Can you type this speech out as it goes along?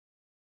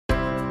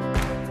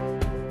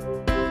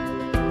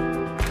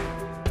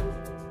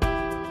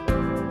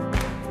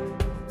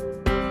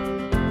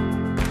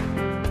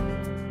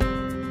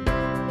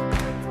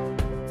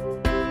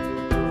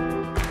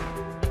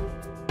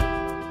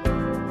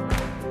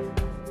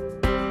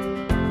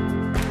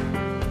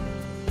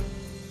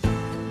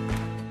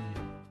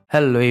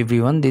Hello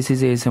everyone, this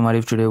is ASM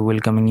Arif today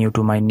welcoming you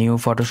to my new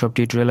Photoshop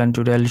tutorial, and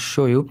today I'll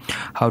show you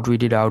how to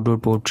edit outdoor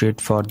portrait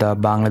for the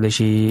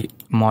Bangladeshi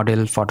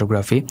model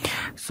photography.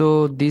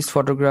 So this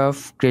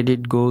photograph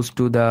credit goes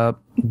to the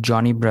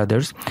Jony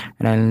brothers,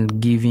 and I'm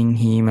giving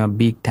him a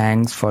big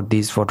thanks for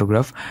this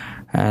photograph.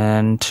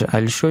 And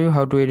I'll show you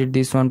how to edit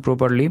this one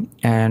properly,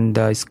 and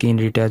the skin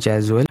retouch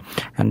as well,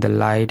 and the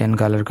light and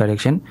color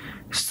correction.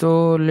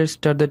 So let's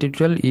start the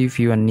tutorial. If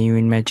you are new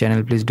in my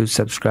channel, please do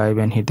subscribe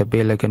and hit the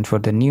bell icon for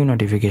the new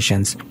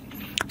notifications.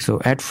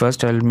 So at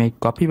first I'll make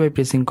copy by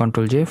pressing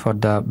Ctrl J for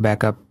the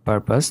backup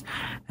purpose,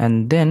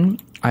 and then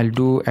I'll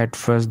do at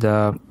first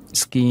the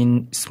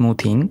skin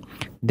smoothing,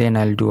 then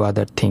I'll do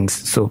other things.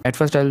 So at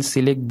first I'll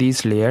select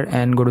this layer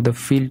and go to the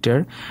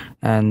filter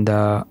and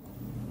the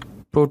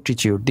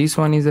protrude. This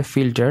one is a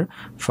filter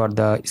for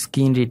the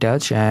skin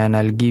retouch, and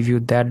I'll give you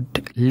that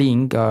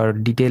link or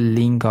detailed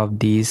link of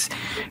these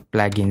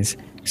plugins.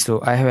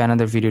 So I have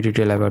another video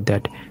tutorial about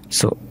that.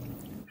 So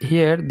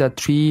here the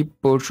three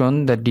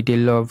portion, the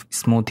detail of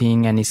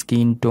smoothing and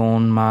skin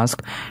tone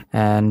mask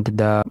and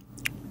the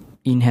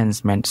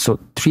enhancement. So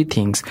three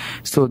things.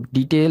 So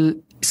detail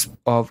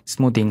of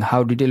smoothing,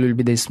 how detail will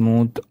be the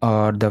smooth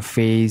or the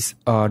face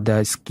or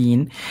the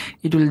skin,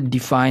 it will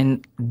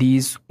define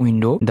this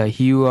window. The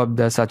hue of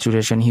the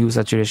saturation,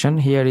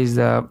 here is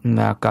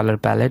the color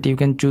palette you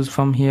can choose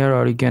from here,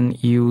 or you can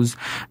use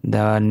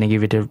the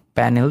negative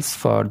panels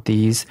for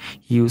these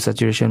hue,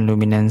 saturation,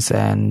 luminance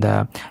and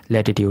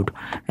latitude,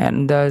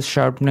 and the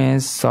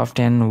sharpness,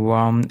 soften,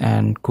 warm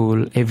and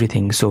cool,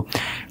 everything. So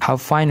how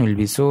fine will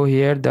be, so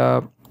here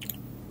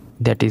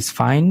that is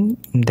fine,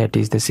 that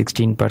is the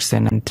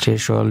 16% and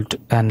threshold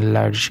and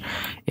large,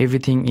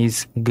 everything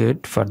is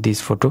good for this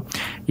photo.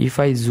 If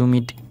I zoom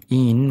it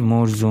in,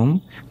 more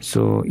zoom,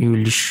 so you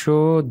will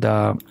show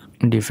the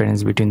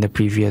difference between the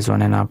previous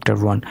one and after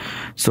one.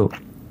 So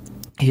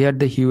here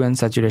the hue and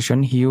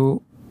saturation,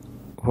 hue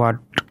what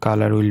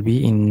color will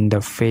be in the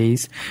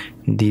face,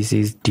 this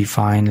is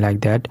defined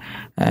like that,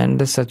 and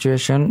the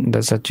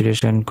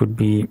saturation could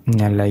be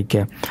like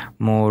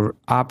more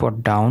up or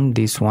down,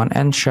 this one,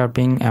 and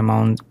sharpening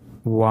amount,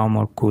 warm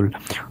or cool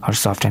or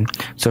soften.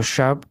 So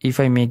sharp, if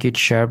I make it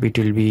sharp, it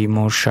will be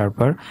more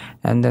sharper,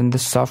 and then the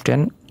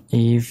soften,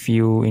 if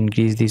you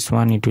increase this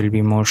one, it will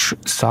be more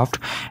soft,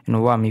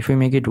 and warm, if you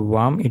make it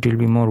warm, it will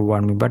be more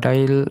warmy, but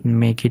I'll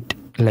make it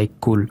like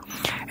cool,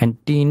 and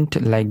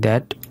tint like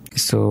that.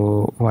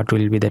 So what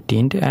will be the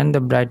tint, and the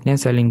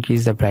brightness, I'll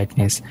increase the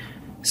brightness,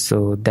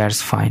 so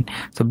that's fine.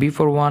 So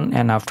before one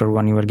and after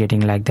one you are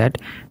getting like that,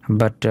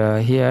 but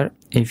here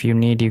if you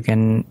need, you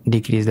can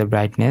decrease the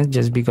brightness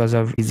just because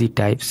of easy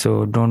type,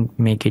 so don't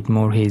make it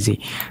more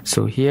hazy.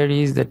 So here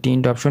is the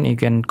tint option, you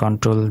can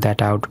control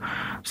that out.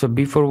 So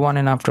before one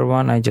and after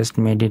one, I just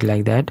made it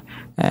like that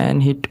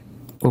and hit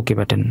OK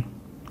button.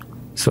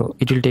 So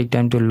it will take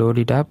time to load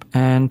it up,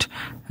 and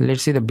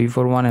let's see the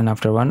before one and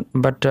after one,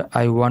 but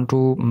I want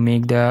to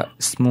make the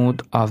smooth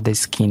of the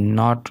skin,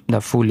 not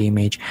the full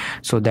image.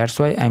 So that's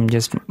why I'm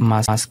just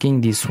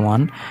masking this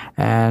one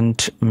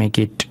and make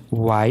it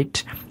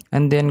white,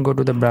 and then go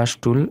to the brush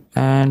tool,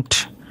 and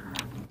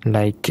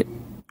like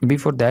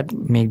before that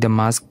make the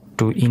mask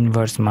to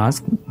inverse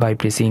mask by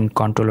pressing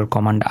Ctrl or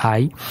Command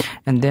I,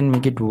 and then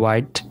make it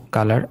white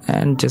color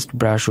and just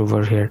brush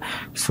over here.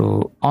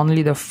 So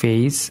only the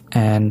face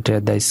and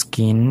the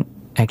skin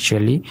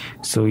actually,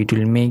 so it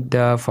will make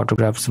the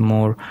photographs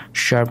more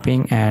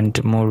sharpening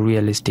and more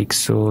realistic,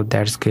 so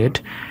that's good.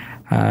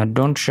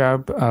 Don't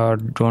sharp or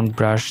don't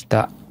brush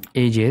the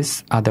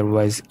edges,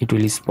 otherwise it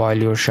will spoil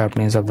your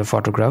sharpness of the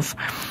photograph.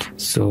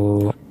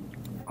 So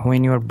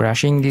when you are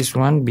brushing this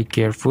one, be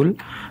careful,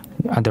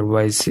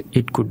 otherwise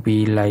it could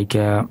be like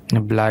a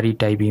blurry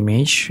type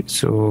image.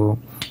 So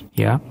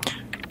yeah,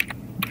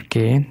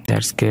 okay,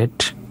 that's good.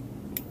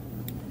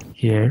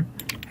 Here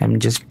I'm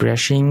just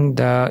brushing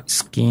the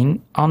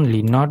skin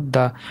only, not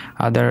the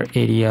other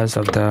areas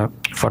of the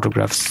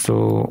photographs.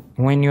 So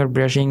when you're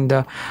brushing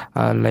the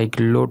like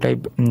low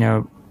type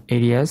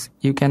areas,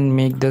 you can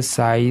make the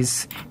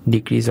size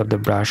decrease of the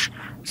brush,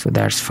 so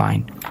that's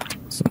fine.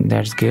 So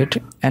that's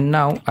good. And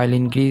now I'll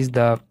increase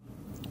the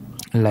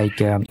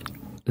like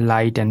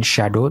light and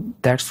shadow.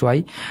 That's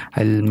why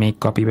I'll make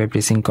copy by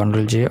pressing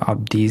Ctrl J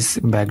of this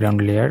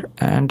background layer,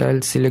 and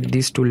I'll select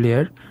these two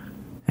layer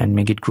and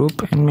make it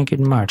group and make it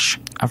merge.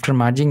 After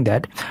merging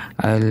that,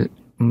 I'll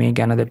make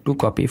another two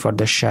copy for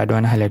the shadow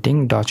and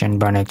highlighting, dodge and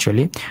burn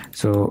actually.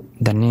 So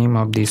the name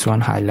of this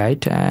one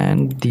highlight,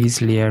 and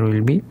this layer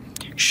will be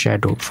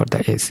shadow for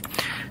the S.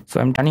 So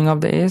I'm turning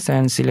off the S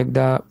and select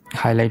the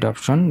highlight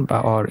option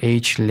or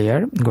H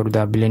layer, go to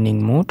the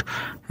blending mode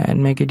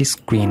and make it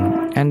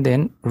screen, and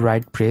then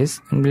right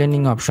press and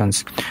blending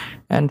options,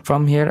 and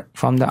from here,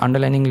 from the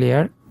underlining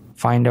layer,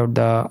 find out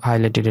the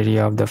highlighted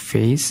area of the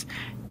face.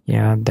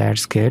 Yeah,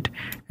 that's good,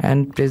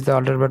 and press the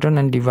Alt button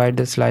and divide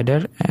the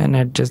slider and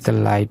adjust the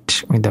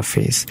light with the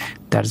face.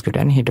 That's good,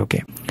 and hit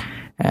OK,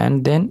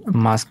 and then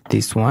mask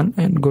this one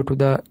and go to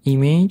the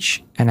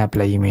image and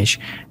apply image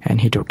and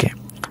hit OK.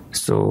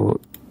 So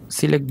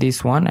select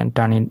this one and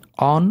turn it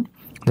on,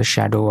 the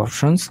shadow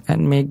options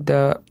and make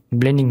the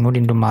blending mode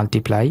into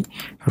multiply.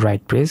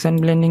 Right press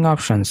and blending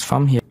options.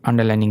 From here,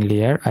 underlining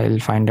layer, I'll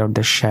find out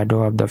the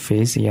shadow of the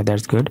face. Yeah,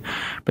 that's good.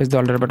 Press the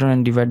Alt button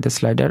and divide the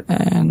slider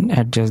and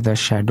adjust the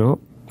shadow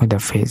with the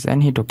face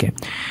and hit OK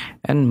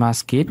and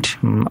mask it.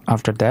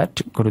 After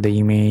that, go to the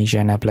image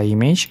and apply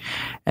image,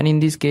 and in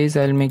this case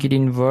I'll make it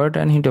invert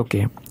and hit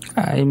OK.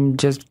 I'm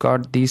just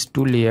got these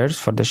two layers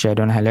for the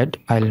shadow and highlight.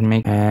 I'll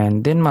make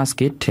and then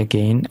mask it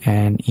again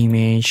and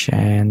image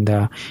and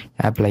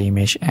apply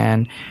image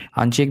and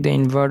uncheck the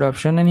invert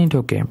option and hit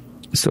OK.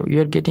 So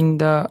you're getting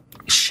the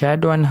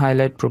shadow and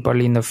highlight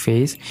properly in the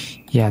face.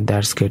 Yeah,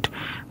 that's good.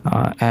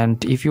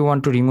 And if you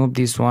want to remove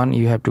this one,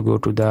 you have to go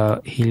to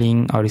the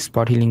healing or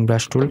spot healing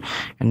brush tool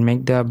and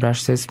make the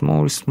brush size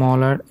more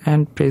smaller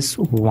and press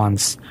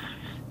once.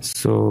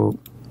 So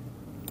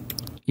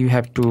you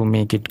have to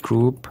make it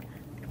group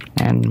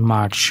and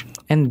merge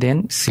and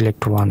then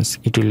select once,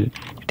 it will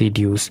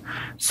reduce.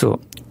 So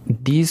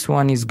this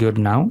one is good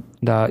now,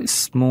 the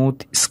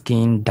smooth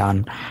skin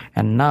done.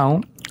 And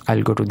now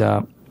I'll go to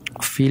the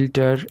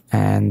filter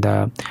and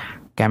the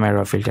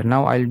camera filter.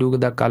 Now I'll do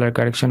the color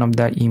correction of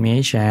the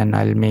image and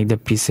I'll make the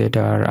preset,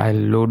 or I'll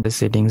load the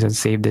settings and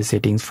save the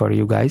settings for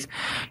you guys,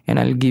 and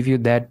I'll give you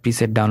that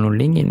preset download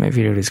link in my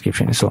video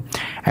description. So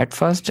at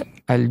first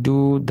I'll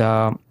do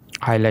the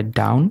highlight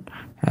down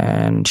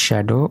and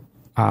shadow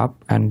up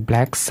and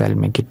blacks I'll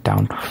make it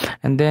down,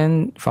 and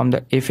then from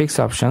the effects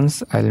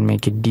options I'll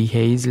make it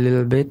dehaze a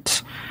little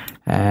bit,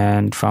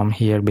 and from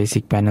here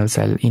basic panels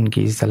I'll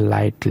increase the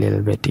light a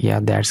little bit. Yeah,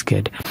 that's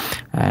good.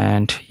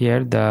 And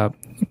here the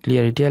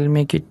clarity I'll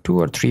make it 2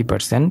 or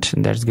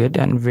 3%, that's good.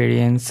 And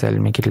variance I'll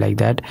make it like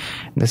that.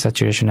 The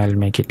saturation I'll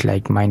make it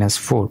like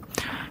 -4,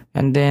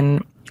 and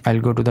then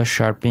I'll go to the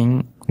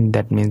sharpening,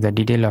 that means the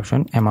detail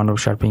option. Amount of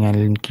sharpening I'll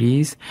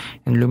increase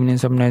and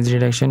luminance of noise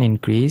reduction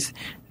increase.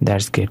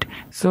 That's good.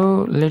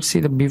 So let's see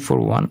the before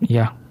one.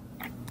 Yeah,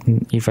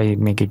 if I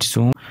make it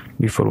zoom,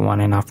 before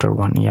one and after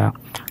one. Yeah,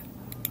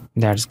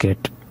 that's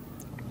good.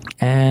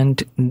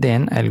 And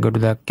then I'll go to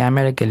the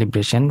camera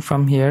calibration.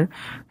 From here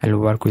I'll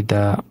work with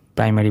the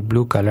primary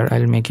blue color.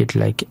 I'll make it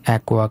like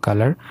aqua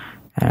color,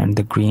 and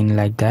the green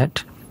like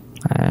that,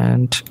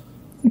 and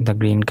the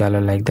green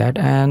color like that,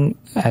 and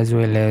as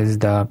well as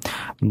the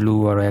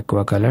blue or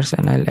aqua colors.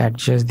 And I'll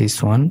adjust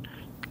this one,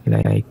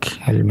 like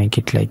I'll make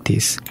it like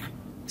this.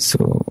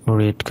 So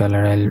red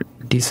color, I'll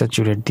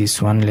desaturate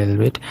this one a little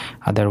bit,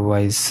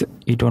 otherwise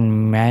it won't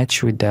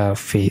match with the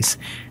face.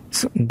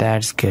 So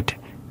that's good.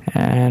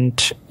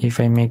 And if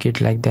I make it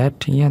like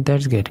that, yeah,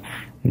 that's good.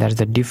 That's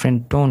the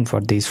different tone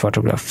for these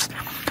photographs.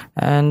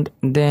 And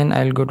then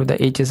I'll go to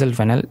the HSL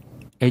panel.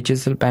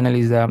 HSL panel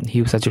is the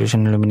hue,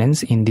 saturation, and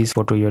luminance. In this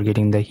photo you're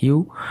getting the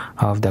hue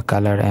of the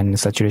color and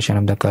saturation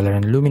of the color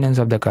and luminance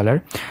of the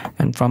color,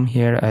 and from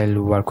here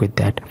I'll work with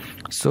that.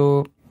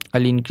 So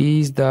I'll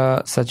increase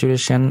the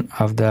saturation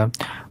of the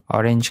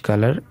orange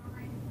color,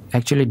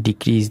 actually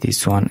decrease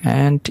this one,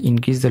 and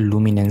increase the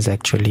luminance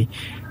actually.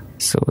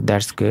 So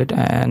that's good.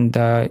 And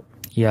the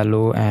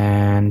yellow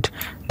and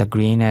the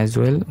green as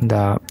well,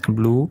 the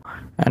blue,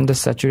 and the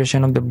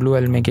saturation of the blue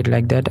I'll make it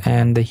like that,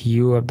 and the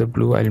hue of the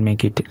blue I'll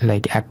make it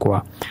like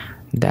aqua.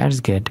 That's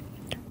good.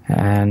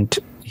 And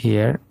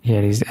here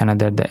is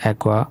another the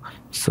aqua,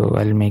 so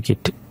I'll make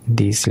it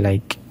this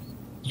like,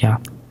 yeah,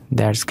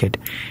 that's good.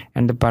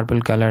 And the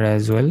purple color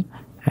as well,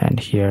 and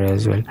here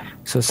as well.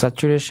 So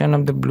saturation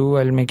of the blue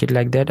I'll make it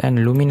like that,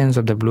 and luminance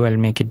of the blue I'll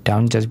make it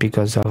down, just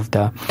because of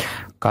the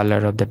color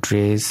of the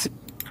trace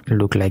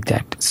look like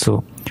that.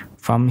 So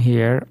from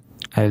here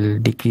I'll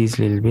decrease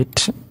a little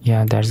bit.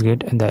 Yeah, that's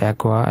good. And the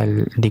aqua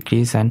I'll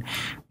decrease, and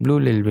blue a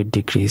little bit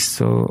decrease.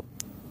 So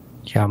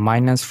yeah,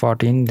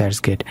 -14, that's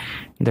good.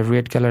 The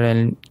red color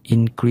I'll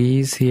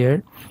increase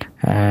here,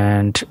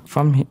 and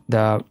from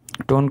the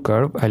tone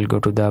curve I'll go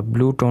to the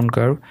blue tone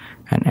curve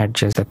and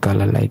adjust the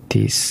color like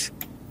this.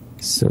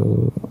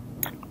 So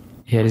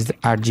here is the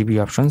RGB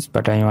options,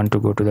 but I want to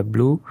go to the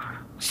blue,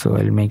 so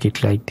I'll make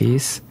it like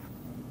this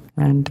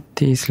and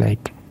this,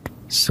 like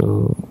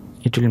so.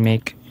 It will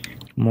make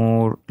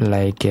more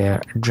like a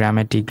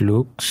dramatic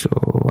look, so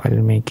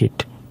I'll make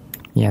it,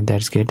 yeah,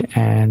 that's good.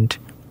 And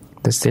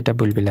the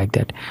setup will be like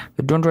that.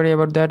 But don't worry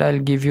about that, I'll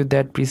give you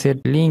that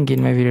preset link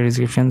in my video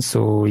description,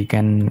 so you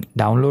can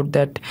download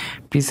that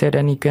preset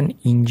and you can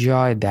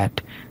enjoy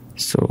that.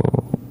 So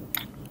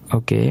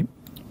okay,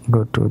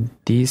 go to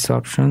these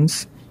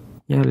options,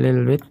 yeah, a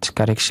little bit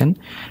correction,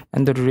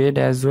 and the red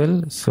as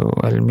well. So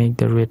I'll make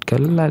the red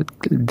color like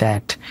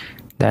that.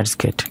 That's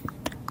good.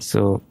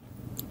 So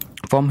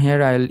from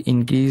here I'll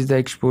increase the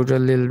exposure a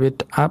little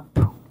bit up,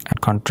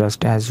 and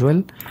contrast as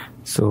well.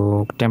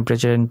 So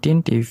temperature and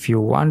tint, if you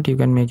want you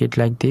can make it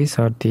like this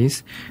or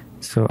this.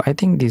 So I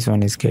think this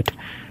one is good.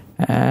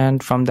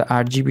 And from the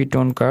RGB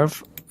tone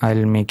curve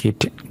I'll make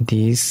it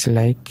this,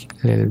 like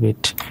a little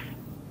bit,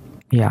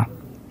 yeah,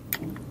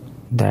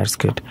 that's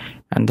good.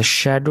 And the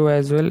shadow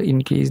as well,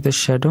 increase the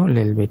shadow a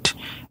little bit.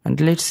 And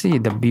let's see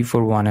the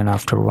before one and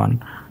after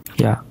one.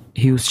 Yeah,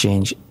 hues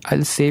change.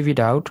 I'll save it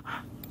out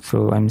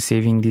So I'm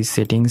saving these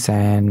settings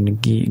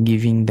and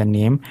giving the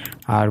name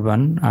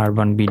urban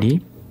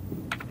BD.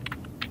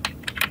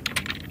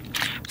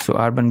 So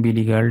urban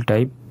BD girl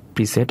type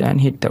preset and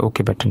hit the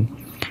OK button.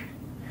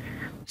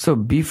 So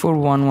before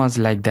one was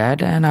like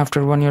that, and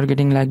after one you're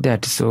getting like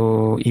that.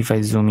 So if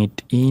I zoom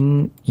it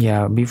in,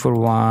 yeah, before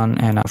one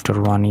and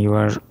after one you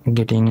are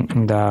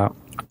getting the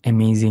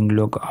amazing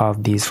look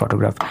of this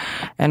photograph.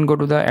 And go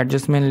to the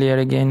adjustment layer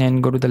again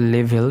and go to the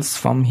levels.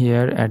 From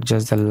here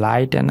adjust the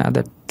light and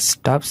other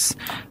stuffs.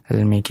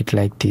 I'll make it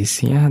like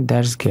this. Yeah,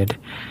 that's good.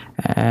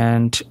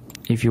 And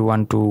if you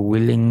want to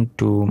willing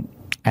to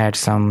add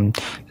some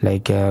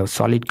like a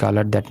solid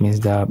color, that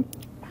means the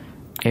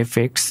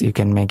effects, you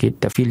can make it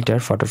the filter,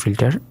 photo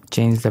filter,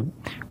 change the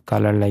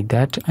color like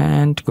that,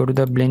 and go to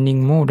the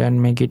blending mode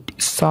and make it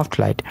soft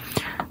light.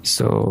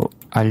 So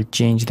I'll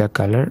change the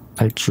color,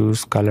 I'll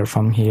choose color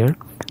from here.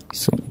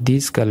 So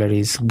this color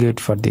is good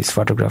for this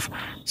photograph.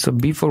 So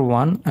before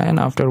one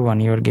and after one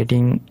you are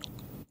getting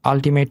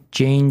ultimate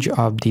change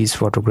of these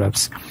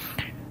photographs.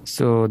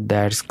 So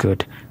that's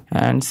good.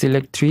 And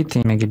select three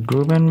things, make it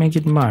group and make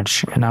it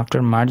merge. And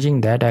after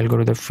merging that, I'll go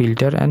to the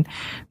filter and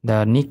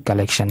the Nik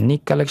Collection.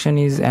 Nik Collection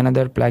is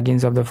another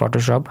plugins of the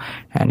Photoshop,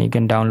 and you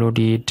can download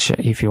it.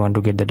 If you want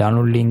to get the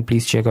download link,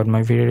 please check out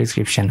my video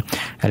description.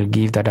 I'll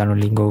give the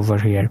download link over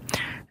here.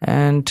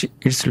 And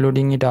it's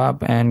loading it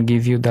up and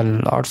give you the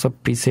lots of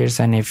presets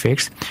and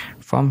effects.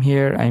 From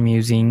here I'm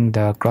using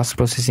the cross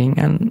processing,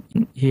 and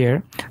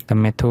here the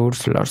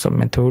methods, lots of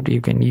method,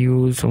 you can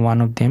use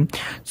one of them.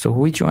 So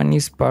which one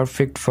is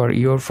perfect for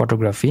your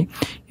photography,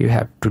 you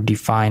have to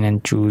define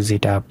and choose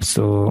it up.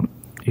 So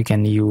you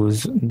can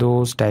use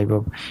those type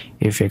of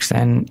effects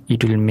and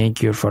it will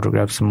make your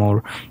photographs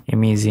more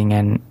amazing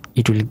and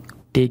it will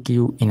take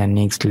you in a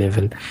next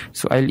level.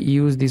 So I'll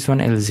use this one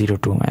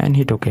L02 and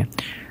hit OK.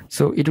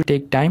 So it will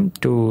take time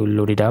to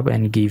load it up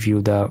and give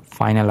you the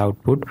final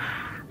output.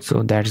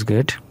 So that's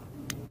good.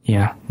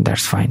 Yeah,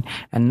 that's fine.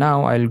 And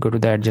now I'll go to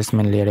the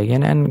adjustment layer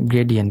again and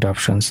gradient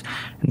options,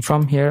 and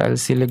from here I'll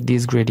select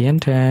this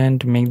gradient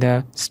and make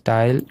the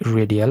style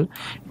radial,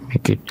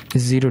 make it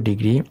 0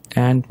 degree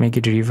and make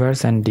it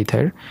reverse and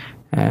dither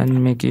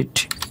and make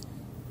it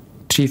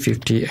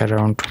 350,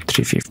 around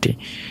 350.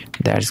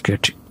 That's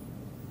good.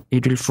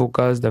 It will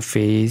focus the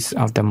face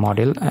of the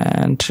model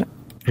and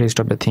rest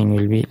of the thing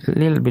will be a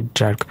little bit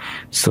dark.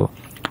 So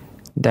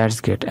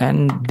that's good.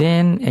 And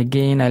then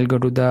again I'll go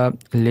to the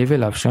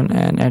level option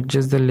and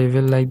adjust the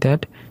level like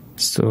that.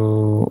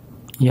 So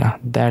yeah,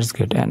 that's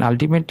good. And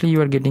ultimately you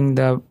are getting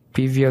the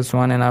previous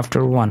one and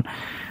after one.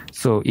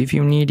 So if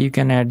you need, you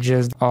can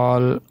adjust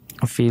all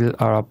fill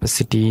or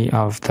opacity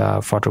of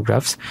the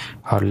photographs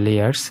or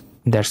layers.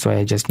 That's why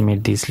I just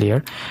made this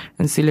layer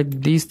and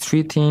select these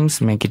three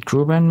things, make it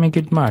group and make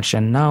it merge.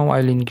 And now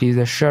I'll increase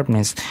the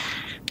sharpness,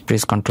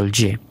 press Ctrl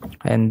J,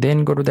 and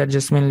then go to the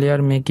adjustment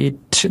layer, make it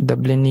the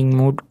blending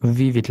mode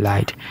vivid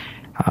light,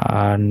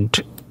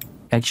 and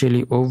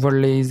actually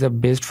overlay is the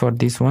best for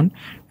this one.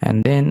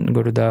 And then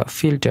go to the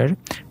filter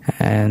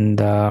and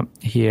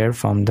here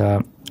from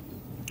the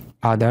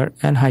other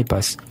and high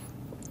pass,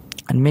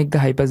 and make the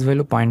high pass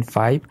value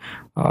 0.5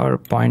 or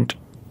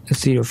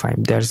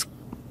 0.05. That's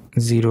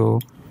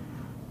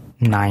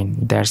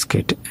 0.9. That's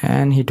good,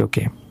 and hit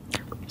OK.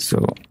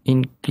 So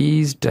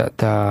increase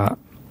the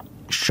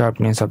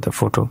sharpness of the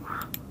photo.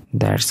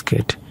 That's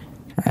good.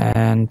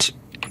 And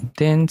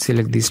then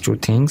select these two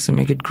things,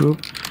 make it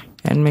group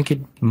and make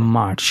it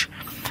merge.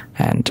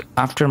 And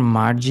after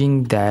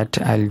merging that,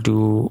 I'll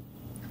do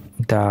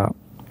the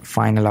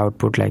final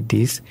output like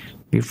this,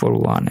 before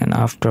one and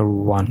after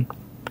one.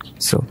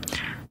 So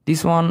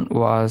this one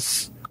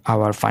was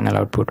our final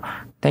output.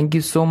 Thank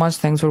you so much.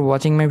 Thanks for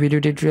watching my video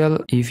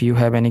tutorial. If you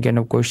have any kind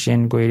of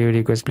question, query, or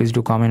request, please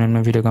do comment on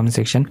my video comment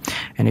section.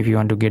 And if you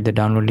want to get the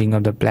download link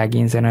of the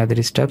plugins and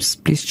other steps,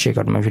 please check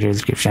out my video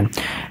description.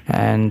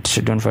 And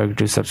don't forget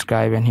to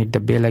subscribe and hit the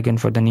bell icon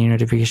for the new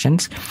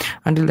notifications.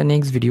 Until the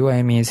next video, I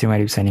am ASM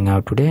Arif signing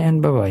out today,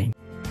 and bye bye.